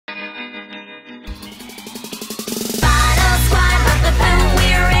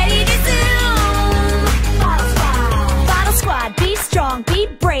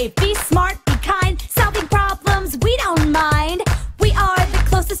brave, be smart, be kind. Solving problems, we don't mind. We are the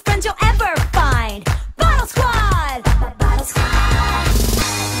closest friends you'll ever find. Bottle Squad! Bottle Squad!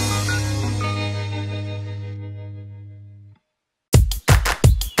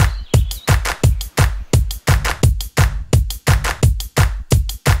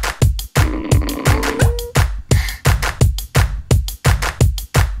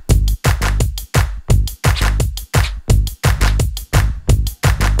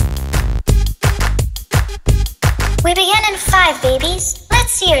 We begin in 5, babies.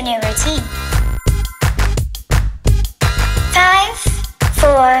 Let's see your new routine. 5,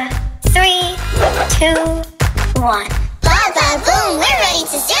 4, 3, 2, 1. Baba boom, we're ready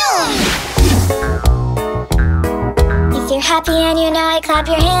to zoom! If you're happy and you know it, clap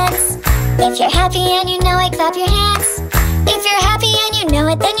your hands. If you're happy and you know it, clap your hands. If you're happy and you know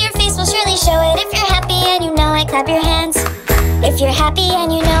it, then your face will surely show it. If you're happy and you know it, clap your hands. If you're happy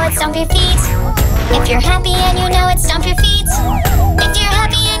and you know it, stomp your feet. If you're happy and you know it, stomp your feet. If you're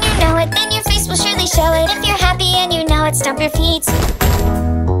happy and you know it, then your face will surely show it. If you're happy and you know it, stomp your feet.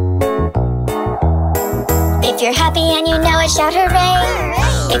 If you're happy and you know it, shout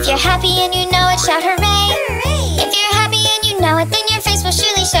hooray. If you're happy and you know it, shout hooray. If you're happy and you know it, then your face will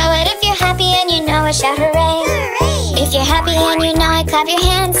surely show it. If you're happy and you know it, shout hooray. If you're happy and you know it, clap your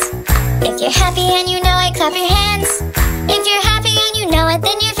hands. If you're happy and you know it, clap your hands. If you're happy and you know it,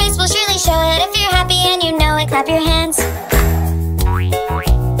 then your face will surely show it. If you're happy and you know it, clap your hands.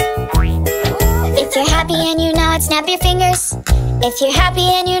 If you're happy and you know it, snap your fingers. If you're happy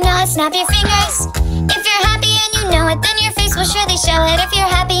and you know it, snap your fingers. If you're happy and you know it, then your face will surely show it. If you're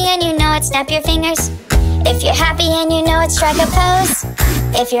happy and you know it, snap your fingers. If you're happy and you know it, strike a pose.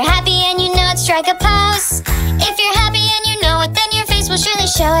 If you're happy and you know it, strike a pose. If you're happy and you know it, then your face will surely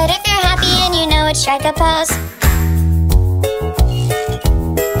show it. If you're happy and you know it, strike a pose.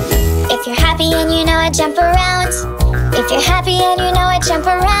 If you're happy and you know it, jump around. If you're happy and you know it, jump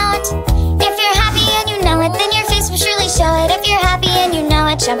around. If you're happy and you know it, then your face will surely show it. If you're happy and you know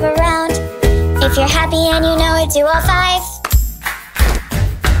it, jump around. If you're happy and you know it, do all 5.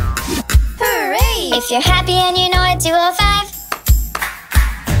 Hooray! If you're happy and you know it, do all 5.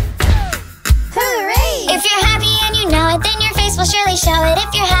 Hooray! If you're happy and you know it, then your face will surely show it.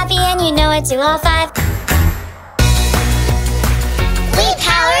 If you're happy and you know it, do all 5. We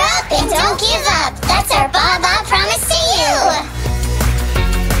power up and don't give up. That's our Baba promise to you.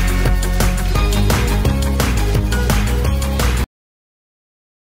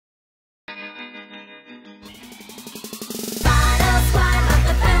 Bottle Squad, up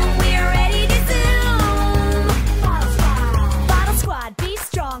the boom, we're ready to zoom. Bottle Squad. Bottle Squad, be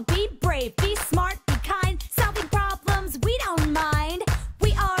strong, be brave, be smart, be kind. Solving problems, we don't mind.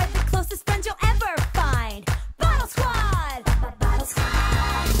 We are the closest friends you'll ever find. Bottle Squad. Bottle Squad.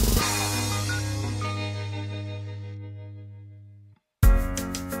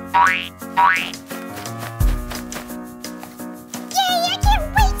 Yay, I can't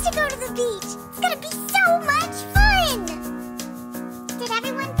wait to go to the beach. It's gonna be so much fun. Did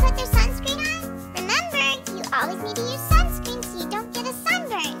everyone put their sunscreen on? Remember, you always need to use sunscreen so you don't get a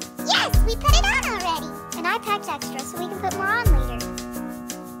sunburn. Yes, we put it on already. And I packed extra so we can put more on later.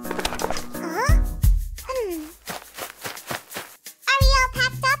 Huh? Are we all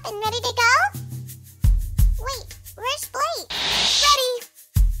packed up and ready to go? Wait, where's Blake? Ready!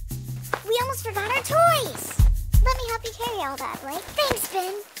 We almost forgot our toys. Let me help you carry all that, Blake. Thanks,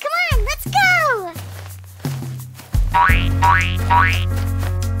 Ben. Come on, let's go!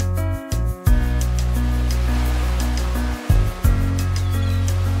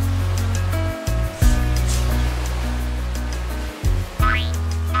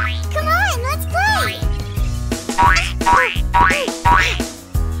 Come on, let's play!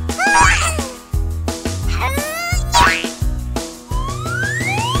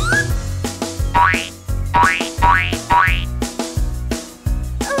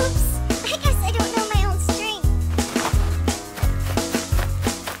 Oops, I guess I don't know my own string.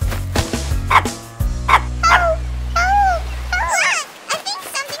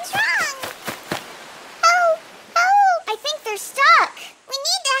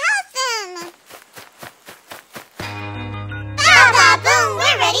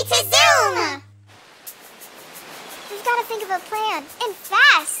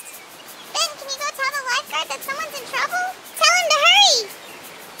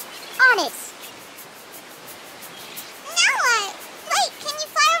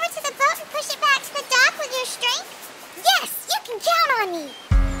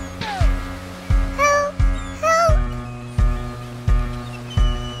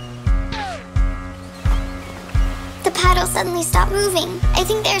 suddenly stop moving. I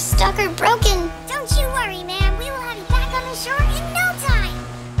think they're stuck or broken. Don't you worry, ma'am. We will have you back on the shore in no time.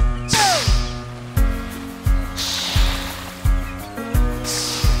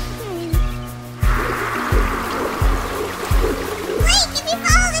 Blake, if you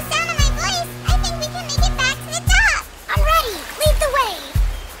follow the sound of my voice, I think we can make it back to the dock. I'm ready. Lead the way.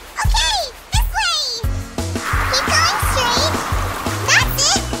 Okay, this way. Keep going straight. That's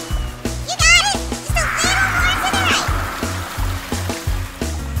it. You got it. Just a little more to the right.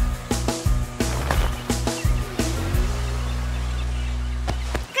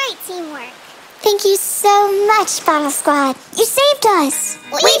 Great teamwork. Thank you so much, Bottle Squad. You saved us.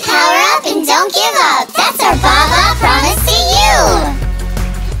 We power up and don't give up. That's our Baba promise to you.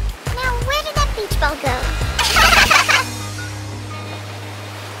 Now, where did that beach ball go?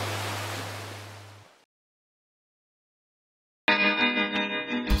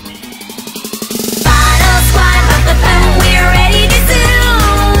 Bottle Squad, up the phone, we're ready to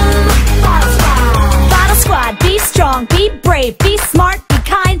zoom. Bottle Squad, be strong, be brave, be smart, be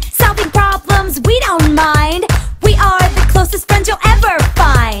kind. Solving problems, we don't mind. We are the closest friends you'll ever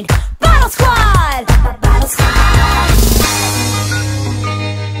find. Bottle Squad! Bottle Squad!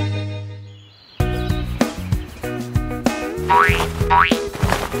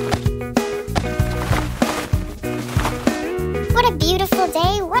 What a beautiful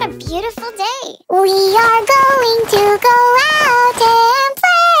day. What a beautiful day. We are going to go out and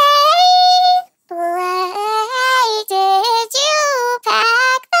play. Play. Did you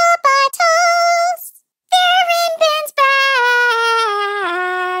pack the bottles? They're in Ben's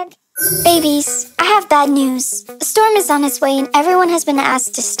bag. Babies, I have bad news. A storm is on its way and everyone has been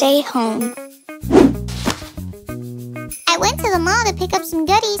asked to stay home. I went to the mall to pick up some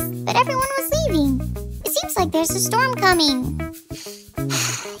goodies, but everyone was leaving. It seems like there's a storm coming.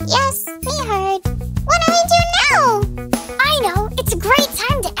 Yes, we heard. What do we do now? I know. It's a great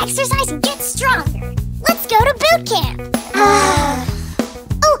time to exercise and get stronger. Let's go to boot camp. Oh,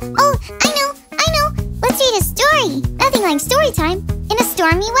 I know. Let's read a story. Nothing like story time in a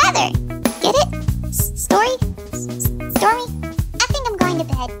stormy weather. Get it? Story? Stormy? I think I'm going to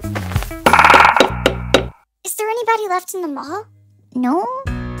bed. Is there anybody left in the mall? No,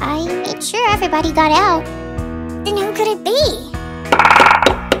 I made sure everybody got out. Then who could it be?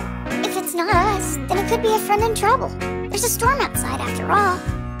 If it's not us, then it could be a friend in trouble. There's a storm outside after all.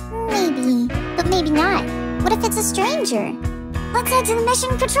 Maybe, but maybe not. What if it's a stranger? Let's head to the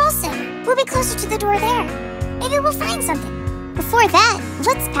Mission Control Center. We'll be closer to the door there. Maybe we'll find something. Before that,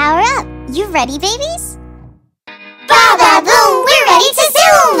 let's power up. You ready, babies? Baba boom, we're ready to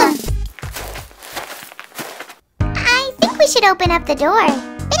zoom! I think we should open up the door.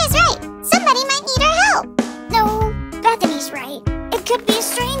 Ben is right. Somebody might need our help. No, Bethany's right. It could be a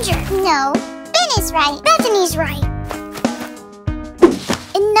stranger. No, Ben is right. Bethany's right.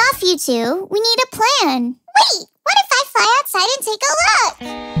 Enough, you two. We need a plan. Wait, what if I fly outside and take a look?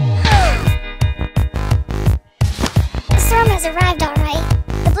 The storm has arrived, all right.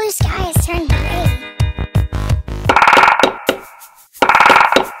 The blue sky has turned gray.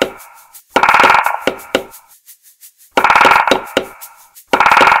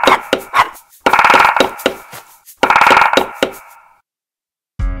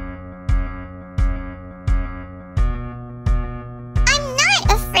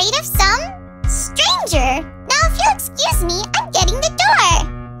 Afraid of some stranger. Now, if you'll excuse me, I'm getting the door.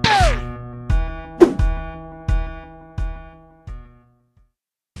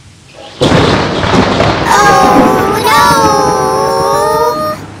 Oh no!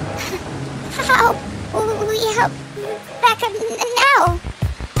 How will we help Becca now?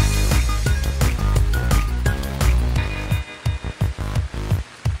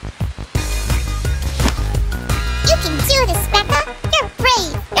 You can do this, Becca. You're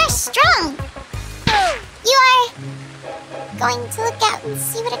brave. You're strong. You are going to look out and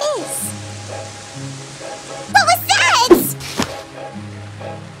see what it is. What was that?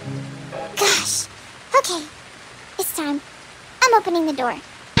 Gosh. Okay. It's time. I'm opening the door.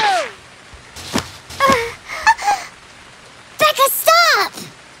 Becca, stop!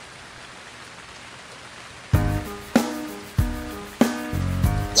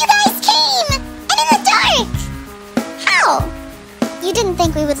 You guys came! And in the dark! How? You didn't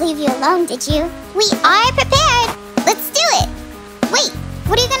think we would leave you alone, did you? We are prepared. Let's do it. Wait,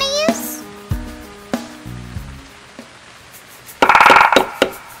 what are you gonna use?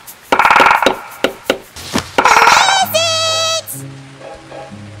 Who is it?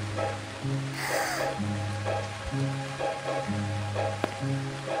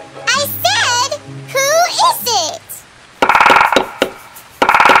 I said, who is it?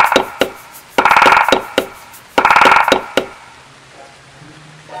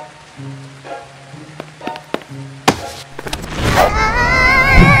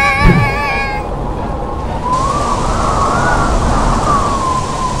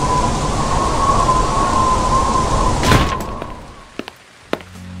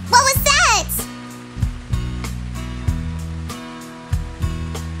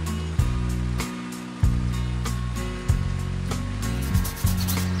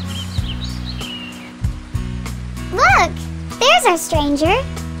 there, stranger.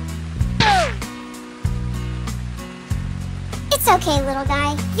 It's okay, little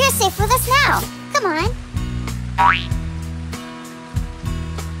guy. You're safe with us now. Come on.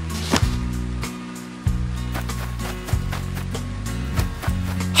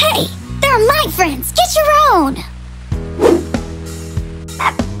 Hey, they're my friends. Get your own.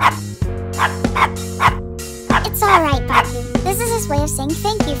 It's all right, Bucky. This is his way of saying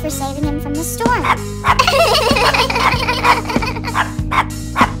thank you for saving him from the storm.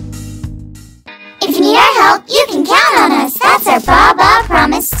 If you need our help, you can count on us. That's our Baba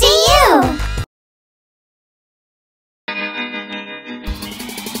promise to you.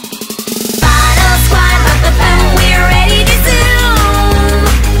 Bottle Squad, we're ready to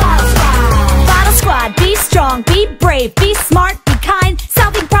zoom. Bottle Squad, be strong, be brave, be smart, be kind.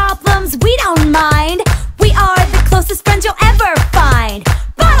 Solving problems, we don't mind. We are the closest friends you'll ever find.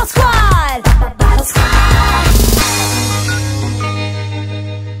 Bottle Squad! Bottle Squad!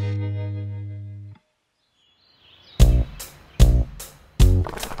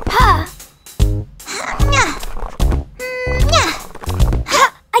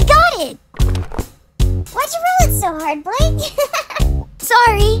 I got it. Why'd you roll it so hard, Blake?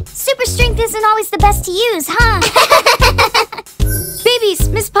 Sorry, super strength isn't always the best to use, huh? Babies,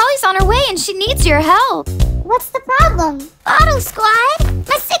 Miss Polly's on her way and she needs your help. What's the problem? Bottle Squad,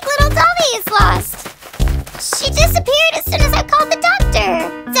 my sick little dolly is lost. She disappeared as soon as I called the doctor.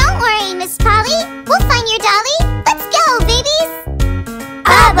 Don't worry, Miss Polly. We'll find your dolly. Let's go, babies.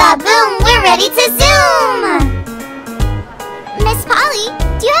 Boom, we're ready to zoom. Miss Polly,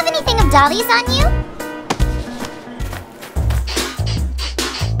 do you have anything of dollies on you?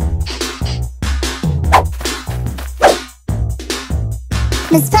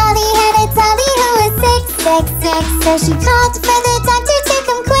 Miss Polly had a dolly who was sick. So she called for the doctor to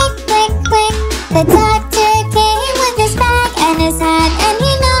come quick. The doctor came with his bag and his hat, and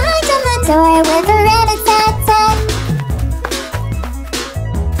he knocked on the door with a rat-a-tat-tat.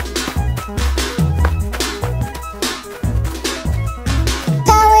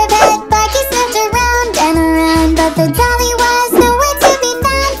 Power bed Bucky sniffed around and around, but the dolly was nowhere to be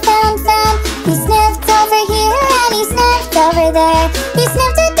found. He sniffed over here and he sniffed over there. He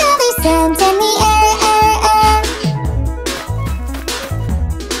sniffed a dolly scent in the air.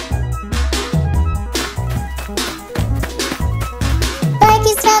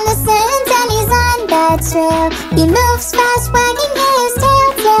 Bucky's found the scent and he's on that trail. He moves fast, wagging his tail.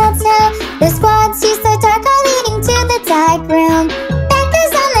 The squad sees the dark all leading to the dark room.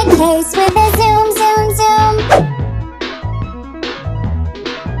 Becca's on the case with a zoom.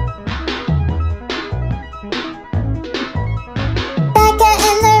 Becca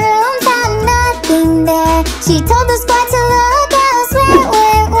in the room found nothing there. She told the squad to look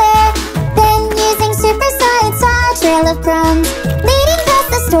elsewhere. Then using super science saw a trail of crumbs leading past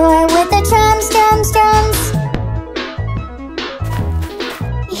the store with the drums.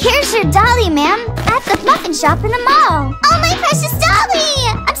 Here's your dolly, ma'am, at the muffin shop in the mall. Oh, my precious dolly!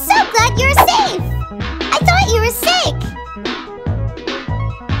 I'm so glad you're safe. I thought you were sick.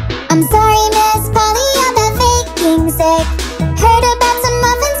 I'm sorry, Miss Polly, about faking sick. Heard about some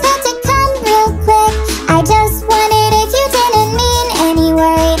muffins, had to come real quick. I just wondered if you didn't mean any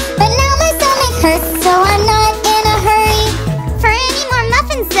worry, but now my stomach hurts, so I'm not in a hurry. For any more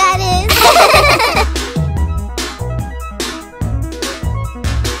muffins, that is.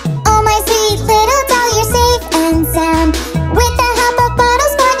 Oh, my sweet little doll, you're safe and sound. With the help of Bottle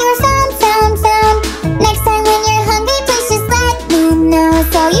Squad, you're found. Next time when you're hungry, please just let me know,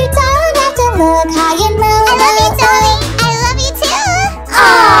 so you don't have to look high and low. I love you, dolly. I love you too.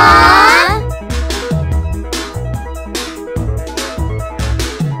 Aww.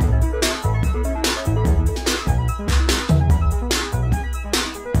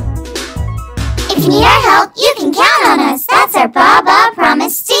 If you need our help, you can count on us. That's our Baba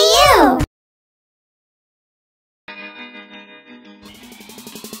promise to you.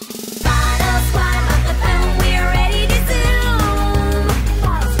 Bottle Squad, we're ready to zoom.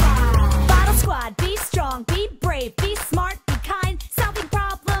 Bottle Squad, be strong, be brave, be smart, be kind. Solving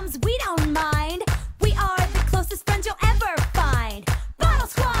problems, we don't mind. We are the closest friends you'll ever find. Bottle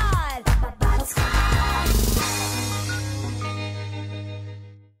Squad! Bottle Squad!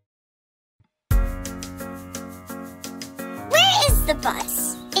 Where is the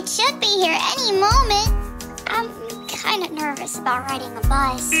bus? It should be here any moment. I'm kind of nervous about riding a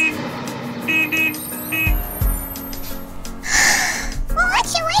bus. Well, what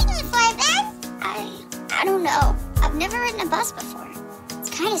you waiting for, Ben? I don't know. I've never ridden a bus before. It's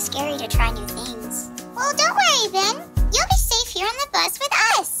kind of scary to try new things. Well, don't worry, Ben. You'll be safe here on the bus with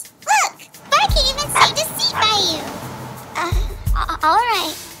us. Look, Barky even saved a seat by you.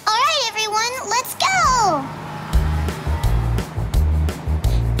 Alright, everyone, let's go!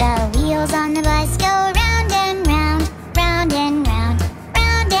 The wheels on the bus go round and round, round and round,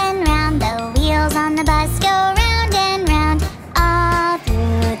 round and round. The wheels on the bus go round and round, all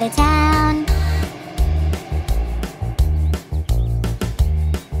through the town.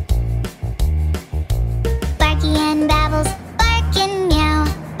 Barky and Babbles, bark and meow,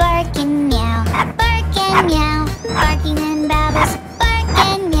 bark and meow, bark and meow. Barking and Babbles, bark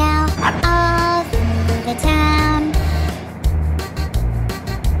and meow, all through the town.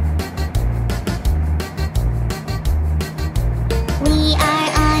 We are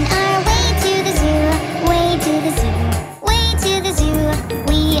on our way to the zoo, way to the zoo, way to the zoo.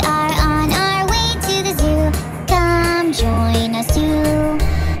 We are on our way to the zoo, come join us too.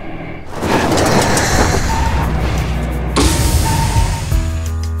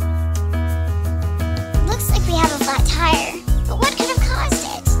 Looks like we have a flat tire, but what could have caused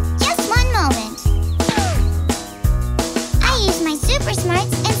it? Just one moment. I used my super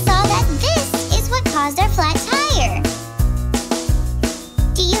smarts and saw that this is what caused our flat tire.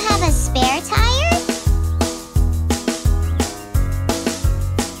 Do you have a spare tire?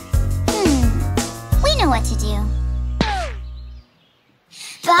 We know what to do.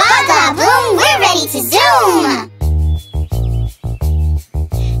 Ba-ba boom, we're ready to zoom!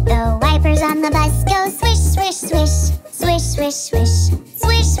 The wipers on the bus go swish, swish, swish, swish, swish, swish,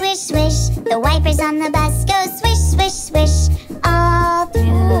 swish, swish, swish. The wipers on the bus go swish, swish, swish, all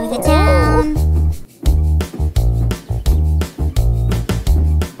through the town.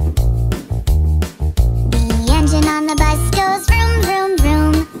 The engine on the bus goes vroom, vroom,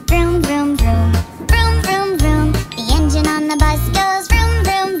 vroom, vroom, vroom, vroom, vroom, vroom, vroom. The engine on the bus goes vroom,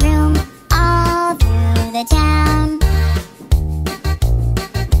 vroom, vroom, all through the town.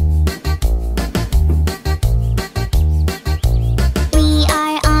 We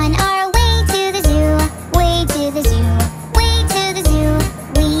are on our way to the zoo, way to the zoo, way to the zoo.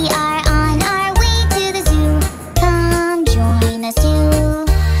 We are on our way to the zoo, come join us too.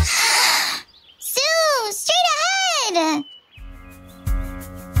 Zoo, straight ahead!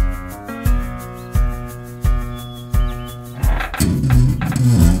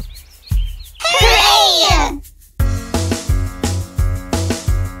 Hooray!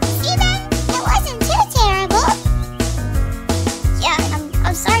 See that? It wasn't too terrible. Yeah,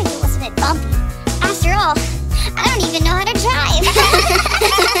 I'm sorry it was a bit bumpy. After all, I don't even know how to drive.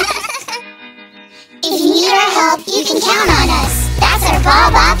 If you need our help, you can count on us. That's our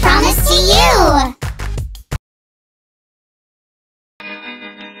Baba promise to you.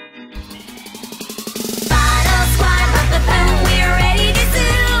 Bottle squad, ba-ba-boom, we're ready to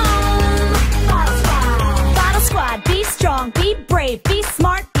zoom. Bottle squad, be strong, be brave, be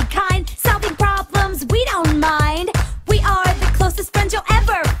smart, be kind. Solving problems, we don't mind. We are the closest friends you'll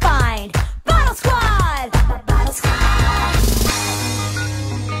ever find. Bottle squad! Bottle squad!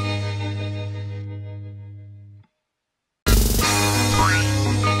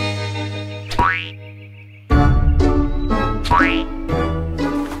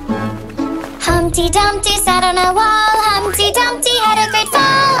 Humpty Dumpty sat on a wall. Humpty Dumpty had a great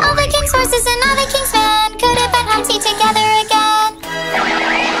fall. All the king's horses and all the king's men couldn't put Humpty together again.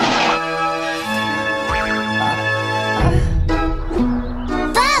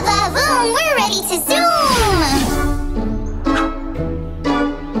 Ba-ba-boom, we're ready to zoom!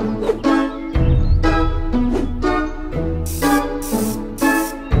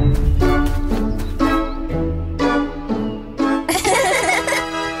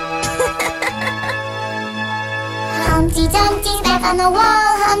 Humpty Dumpty's back on the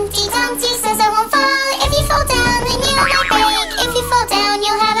wall. Humpty Dumpty says I won't fall. If you fall down, then you might break. If you fall down,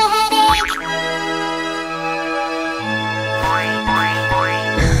 you'll have a headache.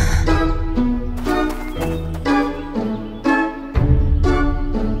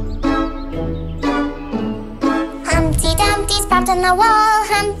 Humpty Dumpty's propped on the wall.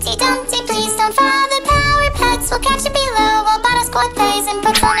 Humpty Dumpty, please don't fall. The power pets will catch you below while Bottle Squad plays and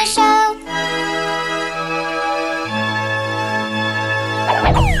puts on a show.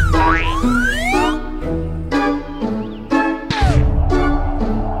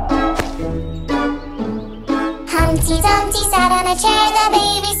 Humpty Dumpty sat on a chair. The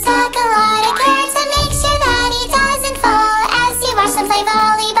baby stuck a lot of care to make sure that he doesn't fall as he watched them play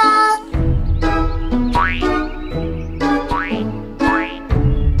volleyball.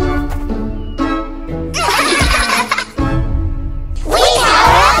 We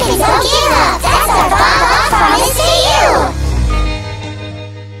power up and don't give up. That's our Baba promise to you.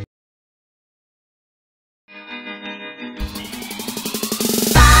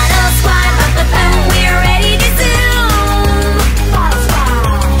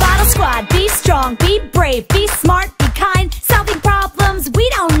 strong, be brave, be smart, be kind. Solving problems, we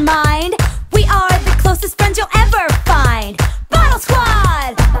don't mind. We are the closest friends you'll ever find. Bottle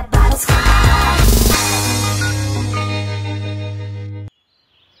Squad! Bottle Squad!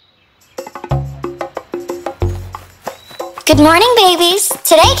 Good morning, babies.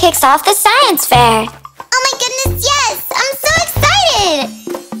 Today kicks off the science fair. Oh my goodness, yes! I'm so excited!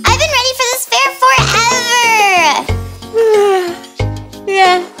 I've been ready for this fair forever!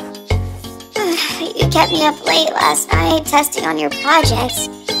 Yeah. You kept me up late last night testing on your projects.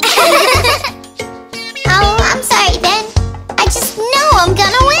 Oh, I'm sorry, Ben. I just know I'm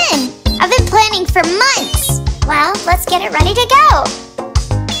gonna win! I've been planning for months! Well, let's get it ready to go.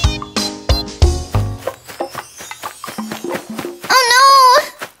 Oh no!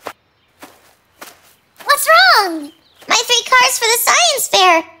 What's wrong? My 3 cars for the science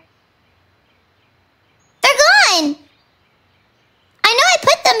fair. They're gone! I know I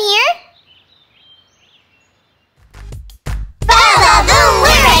put them here. Ba-ba-boom,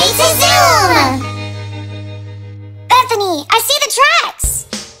 we're ready to zoom! Bethany, I see the tracks.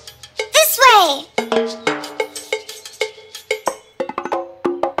 This way!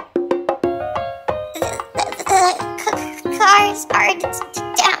 The cars are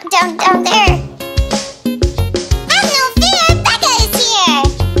down there. That's no fair! Becca is here!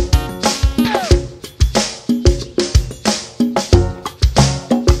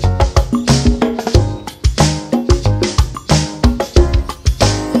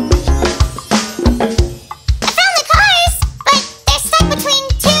 I found the cars, but they're stuck between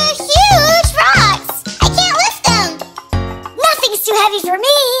 2 huge rocks. I can't lift them. Nothing's too heavy for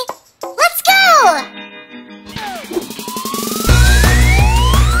me. Let's go!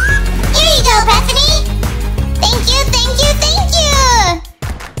 Here you go, Bethany! Thank you, thank you, thank you!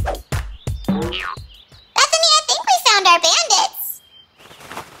 Bethany, I think we found our bandits.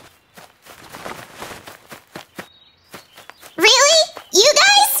 Really? You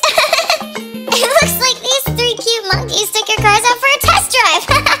guys? It looks like these 3 cute monkeys took your cars out for a test drive.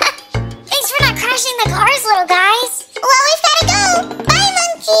 Thanks for not crashing the cars, little guys. Well, we've gotta go. Bye,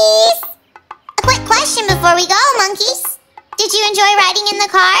 monkeys! A quick question before we go, monkeys. Did you enjoy riding in the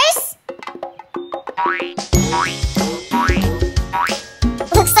cars?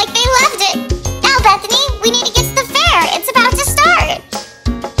 Looks like they loved it. Now, Bethany, we need to get to the fair. It's about to start.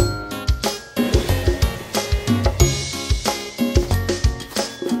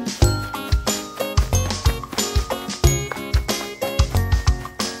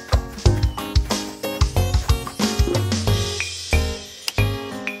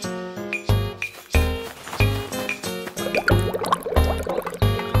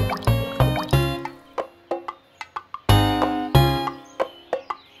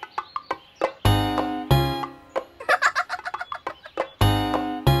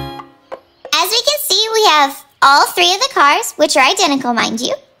 As we can see, we have all 3 of the cars, which are identical, mind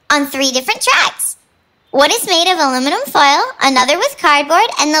you, on 3 different tracks. One is made of aluminum foil, another with cardboard,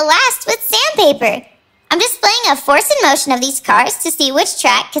 and the last with sandpaper. I'm displaying a force and motion of these cars to see which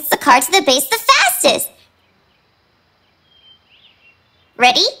track gets the car to the base the fastest.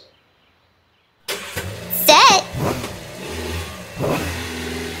 Ready? Set.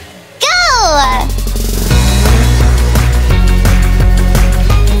 Go!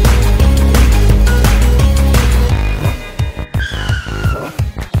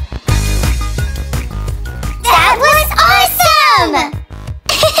 That was awesome!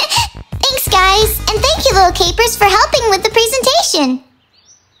 Thanks, guys, and thank you, little capers, for helping with the presentation.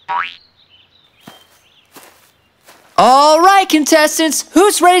 All right, contestants,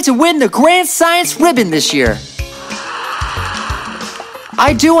 who's ready to win the Grand Science Ribbon this year?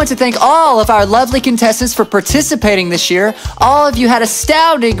 I do want to thank all of our lovely contestants for participating this year. All of you had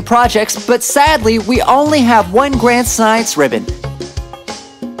astounding projects, but sadly, we only have one Grand Science Ribbon.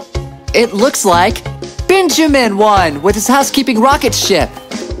 It looks like Benjamin won with his housekeeping rocket ship.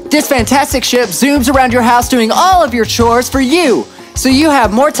 This fantastic ship zooms around your house doing all of your chores for you, so you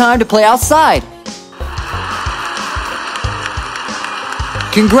have more time to play outside.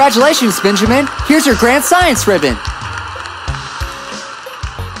 Congratulations, Benjamin. Here's your Grand Science Ribbon.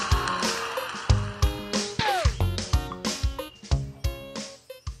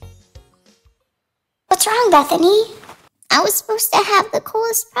 What's wrong, Bethany? I was supposed to have the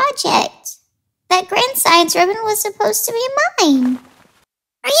coolest project. That Grand Science Ribbon was supposed to be mine.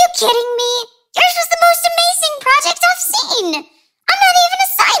 Are you kidding me? Yours was the most amazing project I've seen. I'm not even a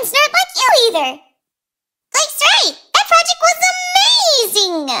science nerd like you either. Blake's right. That project was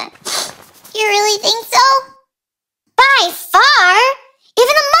amazing. You really think so? By far.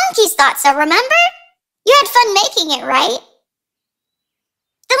 Even the monkeys thought so, remember? You had fun making it, right?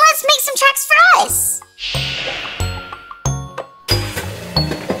 Then let's make some tracks for us.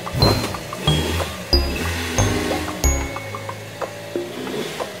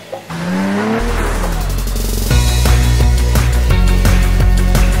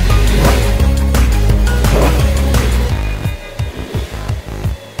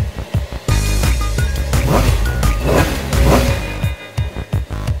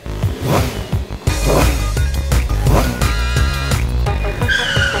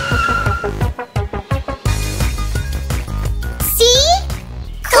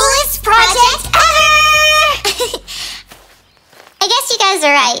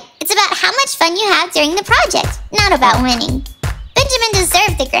 Alright, it's about how much fun you have during the project, not about winning. Benjamin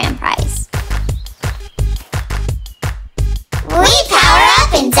deserved the grand prize. We power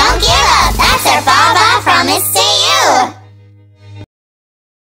up and don't give up. That's our Baba promise to you.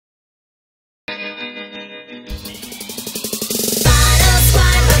 Bottle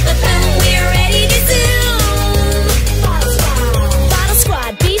Squad, we're ready to zoom. Bottle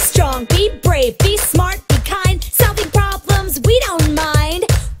Squad, be strong, be brave, be smart, be kind. Solving problems, we don't mind.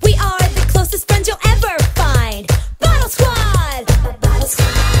 We are the closest friends you'll ever find. Bottle Squad! Bottle Squad.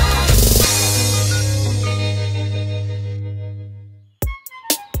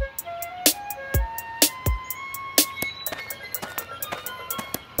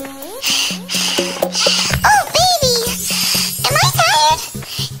 Oh, baby! Am I tired?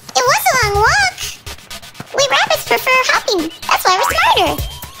 It was a long walk. We rabbits prefer hopping. That's why we're smarter.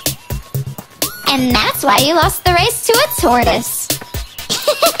 And that's why you lost the race to a tortoise.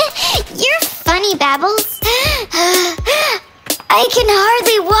 You're funny, Babbles. I can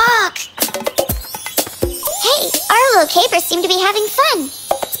hardly walk. Hey, our little capers seem to be having fun.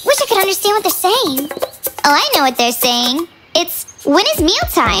 Wish I could understand what they're saying. Oh, I know what they're saying. It's, when is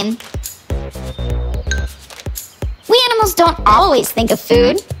mealtime? We animals don't always think of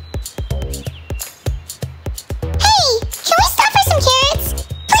food. Hey, can we stop for some carrots?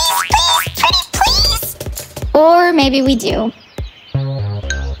 Please, please, pretty please. Or maybe we do.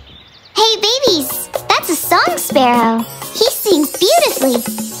 Hey, babies, that's a song sparrow. He sings beautifully.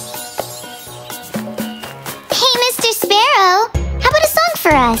 Hey, Mr. Sparrow, how about a song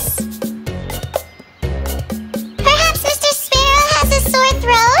for us? Perhaps Mr. Sparrow has a sore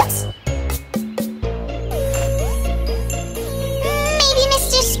throat? Maybe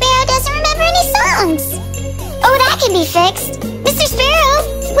Mr. Sparrow doesn't remember any songs. Oh, that can be fixed. Mr. Sparrow,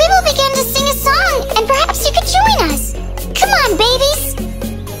 we will begin to sing a song, and perhaps you could join us. Come on, babies.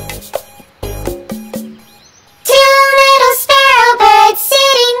 Two little sparrow birds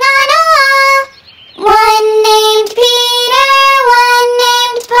sitting on a wall. One named Peter, one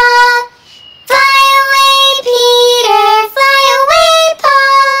named Paul. Fly away, Peter, fly away,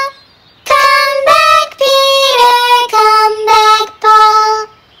 Paul. Come back, Peter, come back, Paul.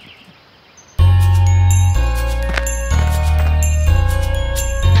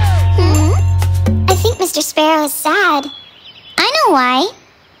 I think Mr. Sparrow is sad. I know why.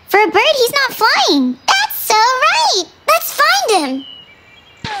 For a bird, he's not flying. That's so right. Let's find him.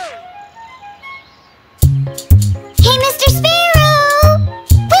 Hey, Mr. Sparrow.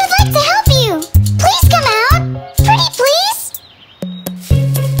 We would like to help you. Please come out. Pretty please.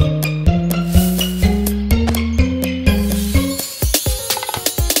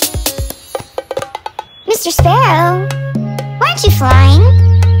 Mr. Sparrow, weren't you flying?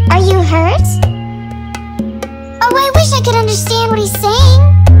 Are you hurt? Oh, I wish I could understand what he's saying.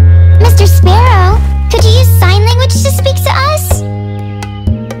 Mr. Sparrow, could you use sign language to speak to us?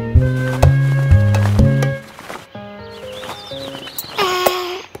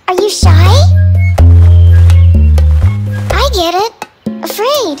 Are you shy? I get it.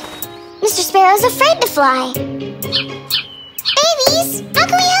 Afraid. Mr. Sparrow's afraid to fly. Babies, how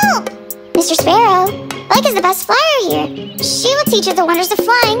can we help? Mr. Sparrow, Becca is the best flyer here. She will teach you the wonders of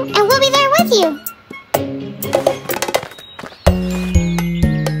flying, and we'll be there with you.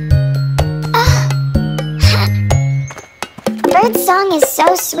 Bird's song is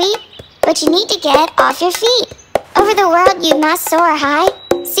so sweet, but you need to get off your feet. Over the world you must soar high.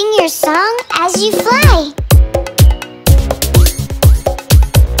 Sing your song as you fly.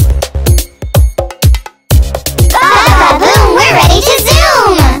 Ba-ba-boom, we're ready to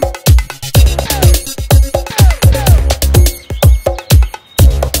zoom!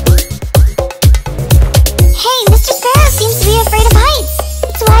 Hey, Mr. Sparrow seems to be afraid of heights.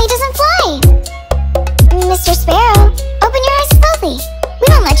 That's why he doesn't fly. Mr. Sparrow, open your eyes slowly. We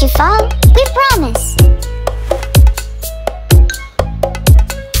won't let you fall. We promise.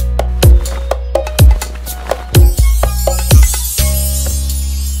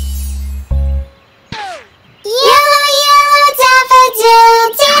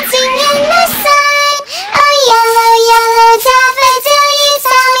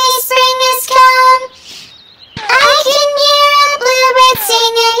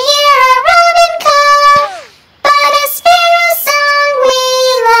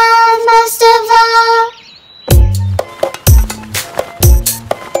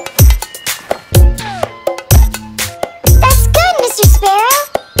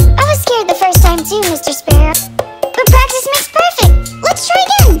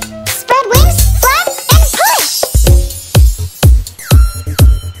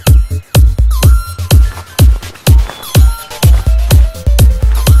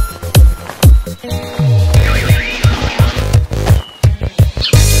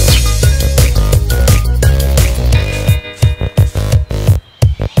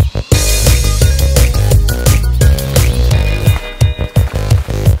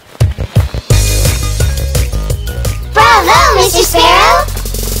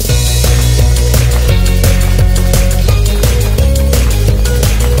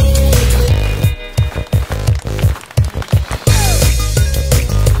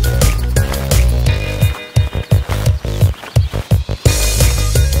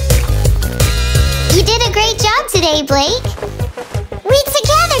 Blake. We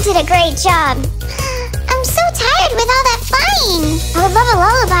together did a great job. I'm so tired with all that flying. I would love a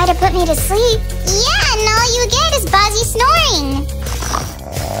lullaby to put me to sleep. Yeah, and all you get is Buzzy snoring.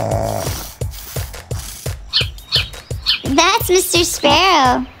 That's Mr.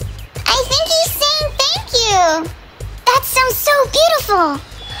 Sparrow. I think he's saying thank you. That sounds so beautiful.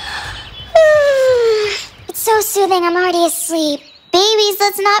 It's so soothing, I'm already asleep. Babies,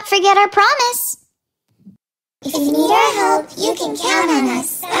 let's not forget our promise. If you need our help, you can count on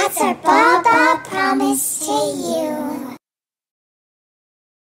us. That's our Baba promise to you.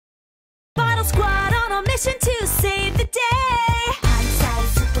 Bottle Squad on a mission to save the day. Hindsight,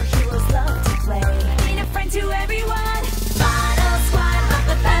 superheroes love to play. Being a friend to everyone. Bottle Squad, up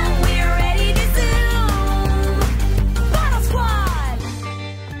the phone, we're ready to zoom. Bottle Squad.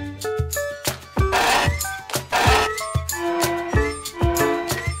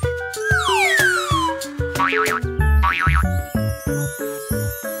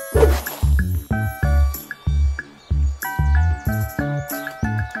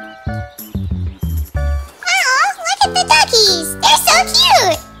 Duckies! They're so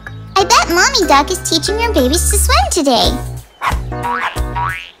cute! I bet Mommy Duck is teaching her babies to swim today.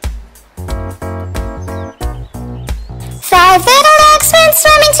 5 little ducks went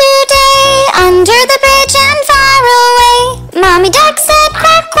swimming today, under the bridge and far away. Mommy Duck said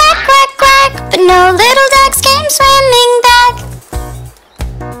quack, quack, quack, quack, but no little ducks came swimming back.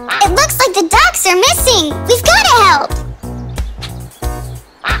 It looks like the ducks are missing. We've got to help.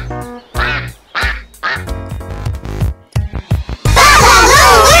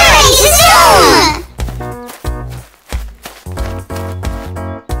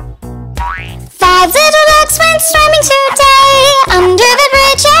 Went swimming today, under the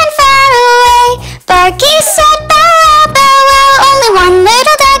bridge and far away. Barky said bow wow, bow wow, only one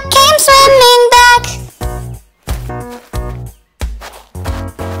little duck came swimming back.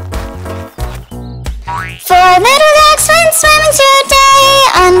 4 little ducks went swimming today,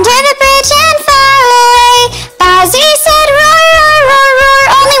 under the bridge and far away. Bowsy said roar, roar, roar, roar,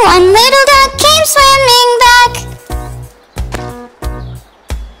 only one little duck came swimming back.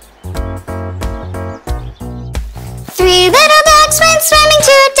 3 little ducks went swimming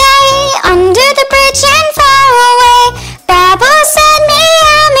today, under the bridge and far away. Babble said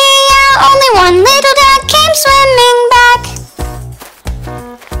meow, meow, only one little duck came swimming back.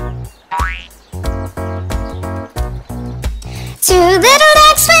 2 little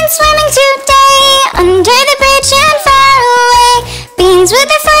ducks went swimming today, under the bridge and far away. Beans with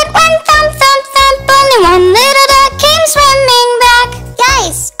their foot went thump, thump, thump, only one little duck came swimming back.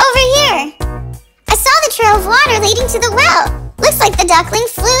 Guys, over here. I saw the trail of water leading to the well. Looks like the duckling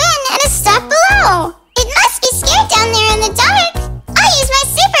flew in and is stuck below. It must be scared down there in the dark. I'll use my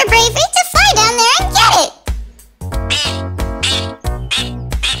super bravery to fly down there and get it.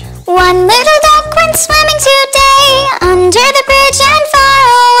 1 little duck went swimming today, under the bridge and far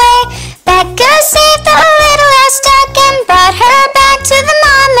away. Becca saved the little house duck and brought her back to the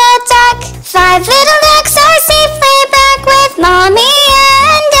mama duck. 5